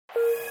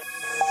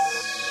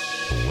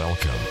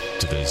Welcome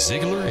to the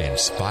Ziglar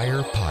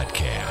Inspire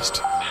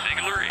Podcast.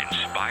 Ziglar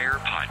Inspire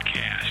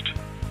Podcast.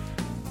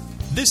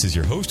 This is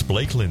your host,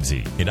 Blake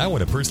Lindsay, and I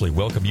want to personally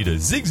welcome you to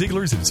Zig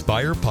Ziglar's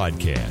Inspire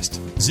Podcast.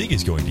 Zig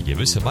is going to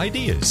give us some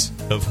ideas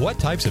of what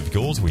types of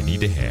goals we need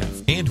to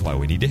have and why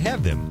we need to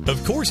have them.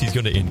 Of course, he's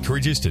going to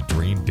encourage us to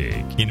dream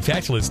big. In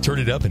fact, let's turn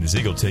it up and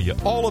Zig will tell you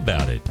all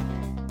about it.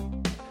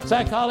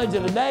 Psychology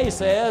Today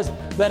says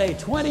that a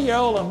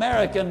 20-year-old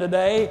American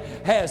today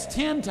has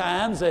 10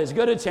 times as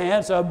good a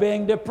chance of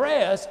being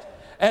depressed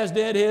as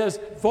did his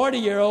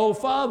 40-year-old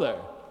father,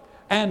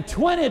 and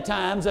 20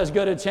 times as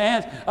good a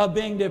chance of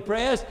being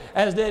depressed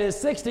as did his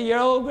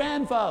 60-year-old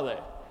grandfather.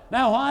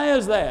 Now, why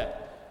is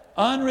that?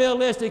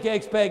 Unrealistic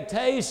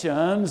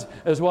expectations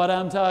is what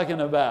I'm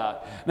talking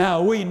about.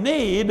 Now, we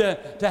need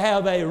to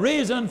have a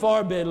reason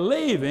for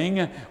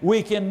believing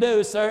we can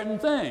do certain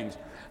things.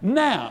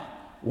 Now,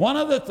 one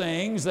of the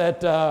things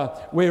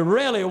that we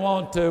really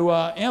want to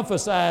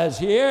emphasize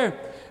here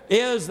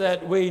is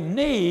that we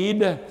need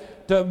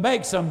to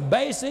make some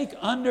basic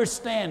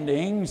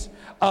understandings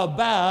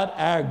about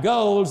our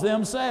goals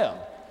themselves.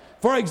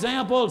 For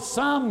example,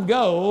 some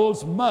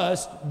goals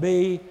must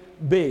be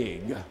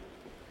big.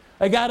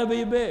 They got to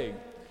be big.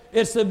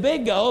 It's the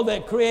big goal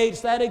that creates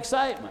that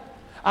excitement.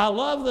 I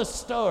love the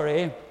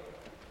story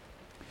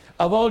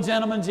of old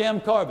gentleman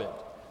Jim Corbett.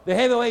 The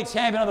heavyweight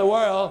champion of the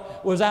world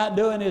was out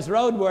doing his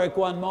road work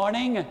one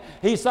morning.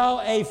 He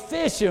saw a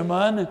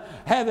fisherman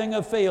having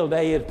a field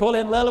day. He'd pull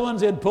in little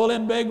ones, he'd pull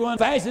in big ones.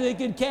 Fast as he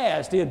could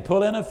cast, he'd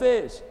pull in a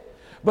fish.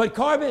 But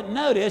Corbett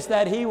noticed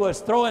that he was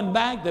throwing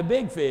back the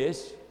big fish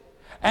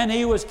and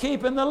he was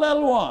keeping the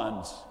little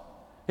ones.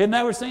 He'd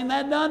never seen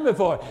that done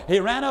before. He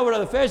ran over to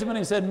the fisherman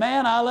and said,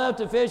 "Man, I love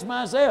to fish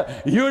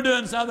myself. You're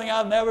doing something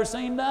I've never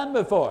seen done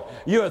before.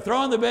 You are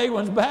throwing the big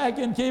ones back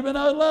and keeping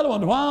those little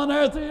ones. Why on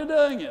earth are you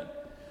doing it?"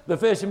 The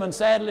fisherman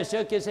sadly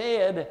shook his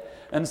head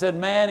and said,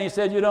 "Man," he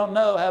said, "you don't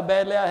know how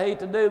badly I hate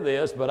to do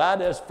this, but I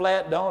just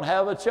flat don't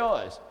have a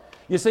choice.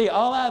 You see,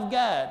 all I've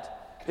got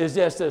is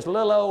just this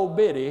little old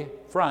bitty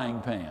frying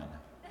pan."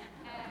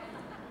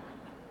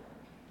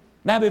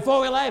 Now,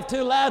 before we laugh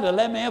too loudly,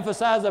 let me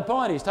emphasize the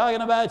point. He's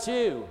talking about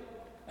you,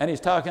 and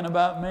he's talking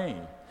about me.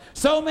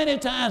 So many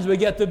times we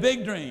get the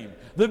big dream,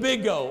 the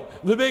big goal,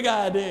 the big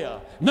idea.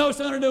 No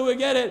sooner do we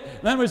get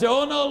it, then we say,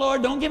 "Oh no,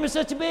 Lord, don't give me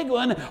such a big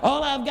one.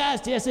 All I've got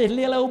is just this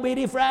little old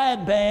bitty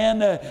frying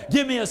pan.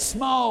 Give me a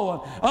small one."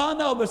 Oh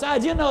no,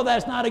 besides, you know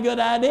that's not a good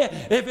idea.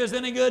 If it's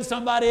any good,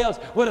 somebody else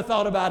would have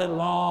thought about it a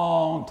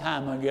long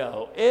time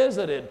ago.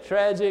 Isn't it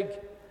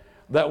tragic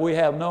that we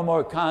have no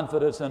more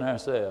confidence in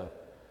ourselves?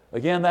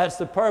 Again, that's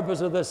the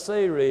purpose of this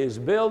series,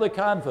 build the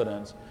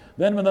confidence.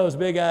 Then when those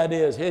big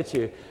ideas hit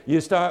you,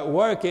 you start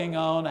working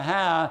on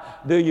how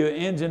do you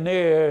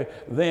engineer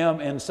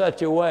them in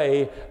such a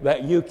way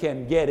that you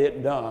can get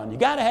it done. You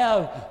got to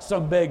have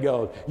some big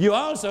goals. You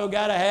also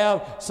got to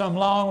have some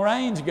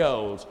long-range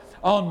goals.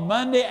 On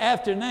Monday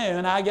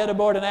afternoon, I get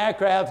aboard an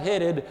aircraft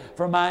headed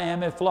for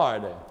Miami,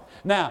 Florida.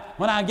 Now,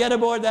 when I get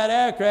aboard that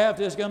aircraft,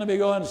 it's going to be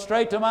going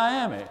straight to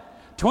Miami.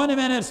 20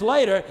 minutes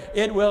later,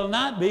 it will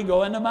not be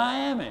going to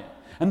Miami.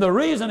 And the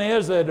reason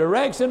is the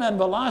direction and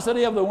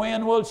velocity of the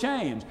wind will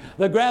change.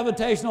 The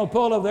gravitational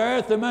pull of the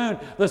earth, the moon,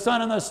 the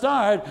sun, and the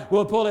stars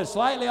will pull it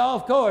slightly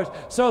off course.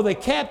 So the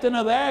captain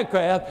of the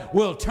aircraft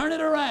will turn it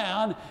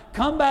around,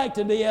 come back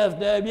to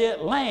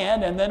DFW,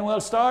 land, and then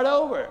we'll start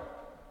over.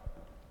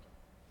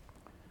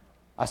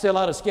 I see a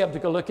lot of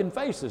skeptical looking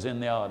faces in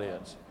the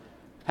audience.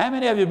 How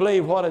many of you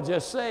believe what I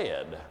just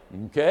said?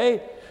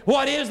 Okay.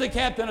 What is the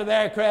captain of the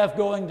aircraft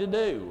going to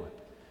do?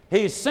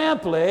 He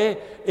simply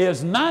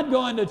is not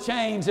going to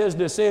change his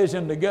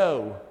decision to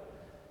go.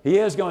 He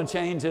is going to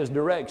change his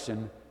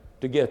direction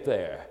to get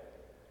there.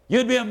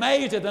 You'd be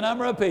amazed at the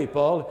number of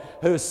people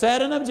who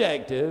set an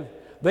objective,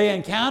 they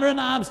encounter an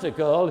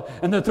obstacle,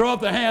 and they throw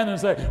up their hand and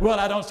say, "Well,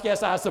 I don't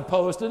guess I'm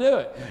supposed to do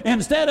it."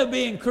 Instead of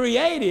being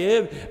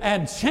creative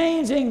and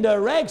changing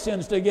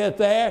directions to get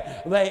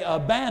there, they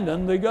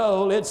abandon the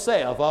goal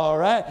itself, all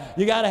right?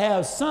 You got to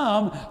have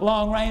some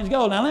long-range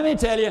goal. Now, let me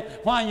tell you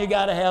why you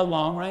got to have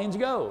long-range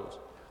goals.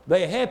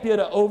 They help you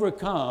to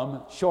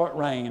overcome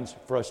short-range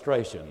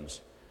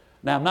frustrations.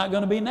 Now, I'm not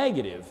going to be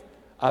negative.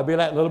 I'll be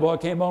like the little boy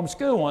came home from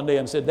school one day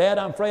and said, "Dad,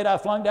 I'm afraid I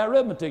flunked that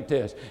arithmetic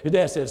test." His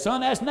dad said,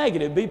 "Son, that's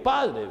negative. Be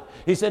positive."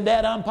 He said,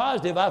 "Dad, I'm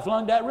positive I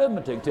flunked that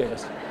arithmetic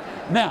test."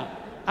 Now,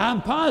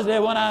 I'm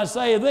positive when I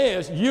say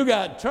this. You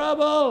got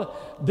trouble,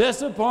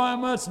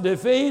 disappointments,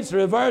 defeats,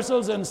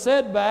 reversals, and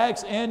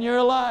setbacks in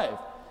your life.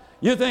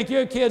 You think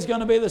your kid's going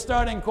to be the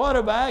starting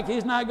quarterback.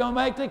 He's not going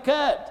to make the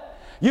cut.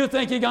 You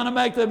think you're going to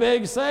make the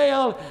big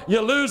sale.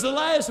 You lose the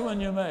last one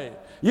you made.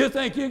 You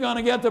think you're going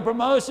to get the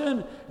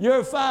promotion.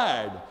 You're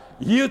fired.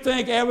 You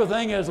think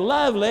everything is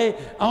lovely,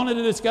 only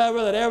to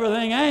discover that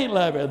everything ain't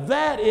lovely.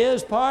 That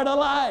is part of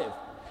life.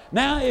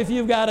 Now, if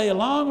you've got a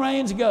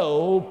long-range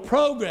goal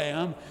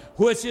program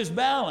which is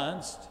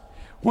balanced,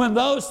 when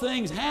those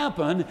things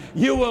happen,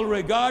 you will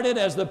regard it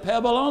as the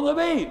pebble on the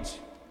beach.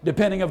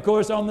 depending, of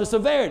course, on the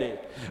severity.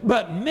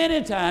 But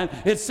many times,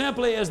 it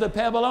simply is the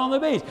pebble on the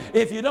beach.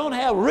 If you don't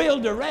have real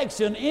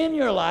direction in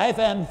your life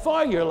and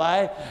for your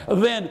life,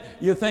 then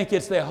you think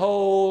it's the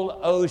whole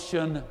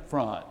ocean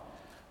front.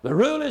 The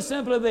rule is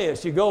simply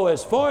this: you go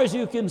as far as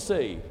you can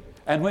see,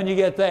 and when you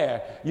get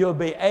there, you'll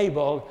be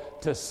able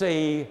to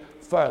see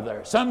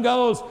further. Some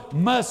goals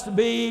must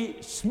be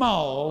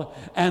small,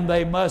 and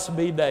they must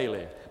be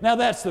daily. Now,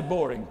 that's the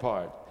boring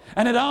part.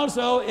 And it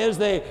also is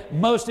the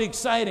most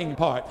exciting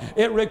part.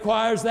 It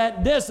requires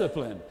that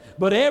discipline.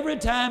 But every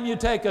time you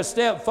take a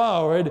step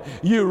forward,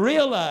 you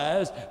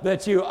realize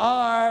that you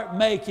are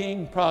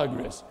making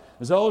progress.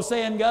 As the old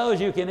saying goes,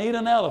 you can eat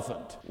an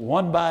elephant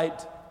one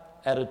bite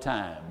at a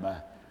time.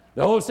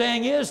 The old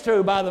saying is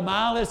true: by the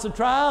mile it's a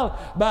trial,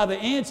 by the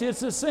inch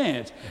it's a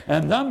cinch.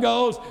 And them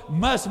goals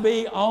must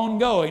be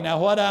ongoing. Now,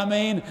 what I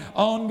mean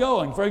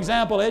ongoing? For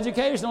example,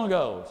 educational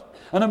goals.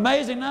 An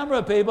amazing number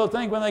of people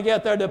think when they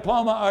get their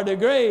diploma or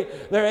degree,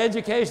 their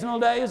educational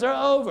days are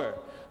over.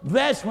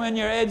 That's when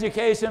your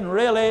education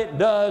really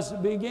does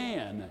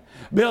begin.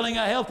 Building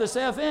a healthy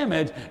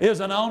self-image is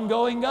an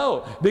ongoing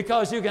goal,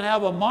 because you can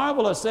have a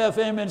marvelous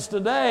self-image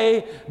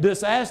today,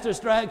 disaster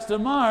strikes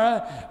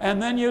tomorrow, and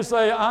then you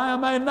say, I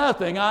am a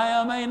nothing, I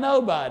am a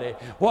nobody.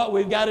 What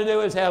we've got to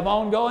do is have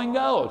ongoing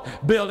goals.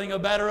 Building a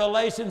better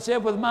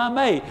relationship with my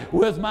mate,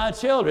 with my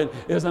children,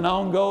 is an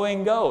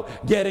ongoing goal.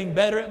 Getting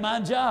better at my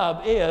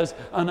job is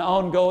an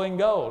ongoing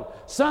goal.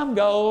 Some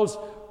goals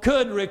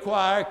could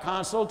require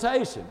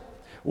consultation.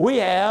 We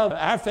have,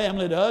 our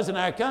family does and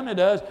our company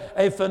does,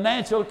 a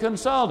financial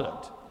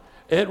consultant.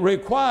 It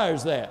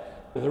requires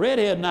that. The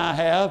redhead and I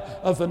have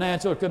a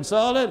financial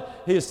consultant.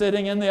 He's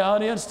sitting in the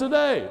audience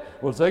today.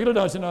 Well, Ziegler,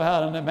 don't you know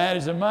how to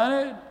manage the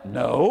money?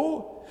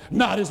 No,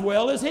 not as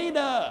well as he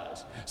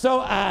does.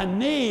 So I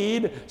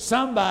need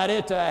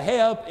somebody to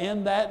help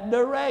in that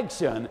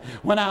direction.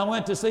 When I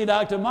went to see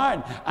Dr.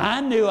 Martin,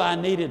 I knew I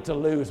needed to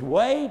lose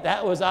weight.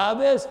 That was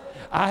obvious.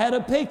 I had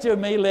a picture of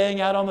me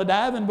laying out on the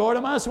diving board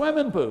of my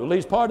swimming pool. At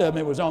least part of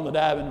me was on the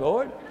diving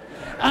board.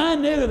 I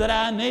knew that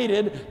I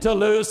needed to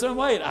lose some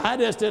weight. I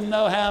just didn't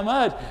know how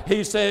much.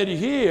 He said,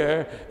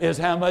 here is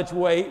how much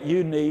weight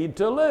you need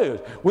to lose.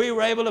 We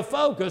were able to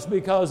focus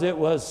because it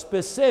was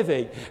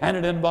specific and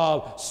it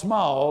involved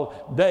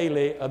small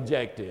daily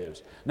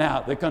objectives.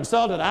 Now, the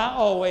consultant I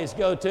always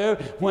go to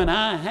when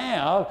I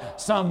have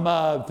some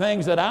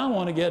things that I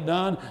want to get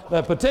done,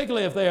 but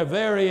particularly if they are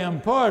very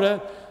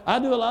important, I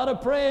do a lot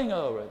of praying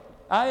over it.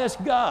 I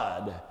ask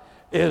God,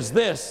 is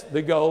this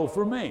the goal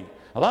for me?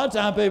 A lot of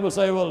times people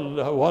say,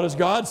 well, what does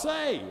God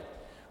say?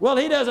 Well,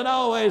 He doesn't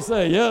always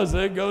say, yes,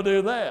 go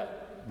do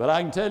that. But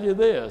I can tell you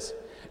this,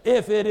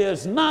 if it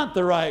is not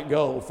the right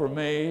goal for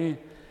me,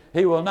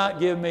 He will not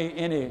give me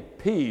any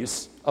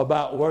peace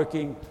about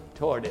working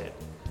toward it.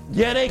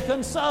 Get a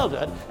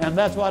consultant, and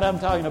that's what I'm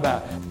talking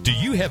about. Do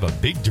you have a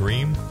big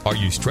dream? Are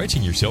you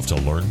stretching yourself to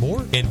learn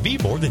more and be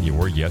more than you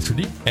were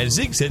yesterday? As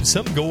Zig said,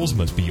 some goals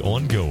must be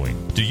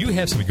ongoing. Do you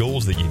have some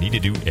goals that you need to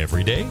do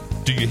every day?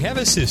 Do you have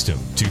a system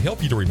to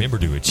help you to remember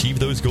to achieve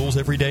those goals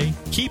every day?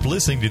 Keep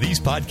listening to these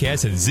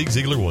podcasts, and Zig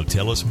Ziglar will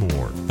tell us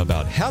more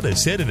about how to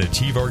set and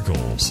achieve our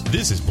goals.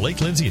 This is Blake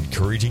Lindsay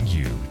encouraging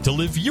you to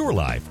live your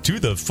life to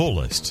the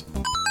fullest.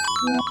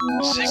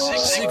 Zig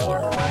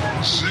Ziglar.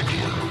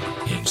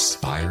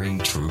 Inspiring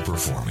true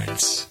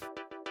performance.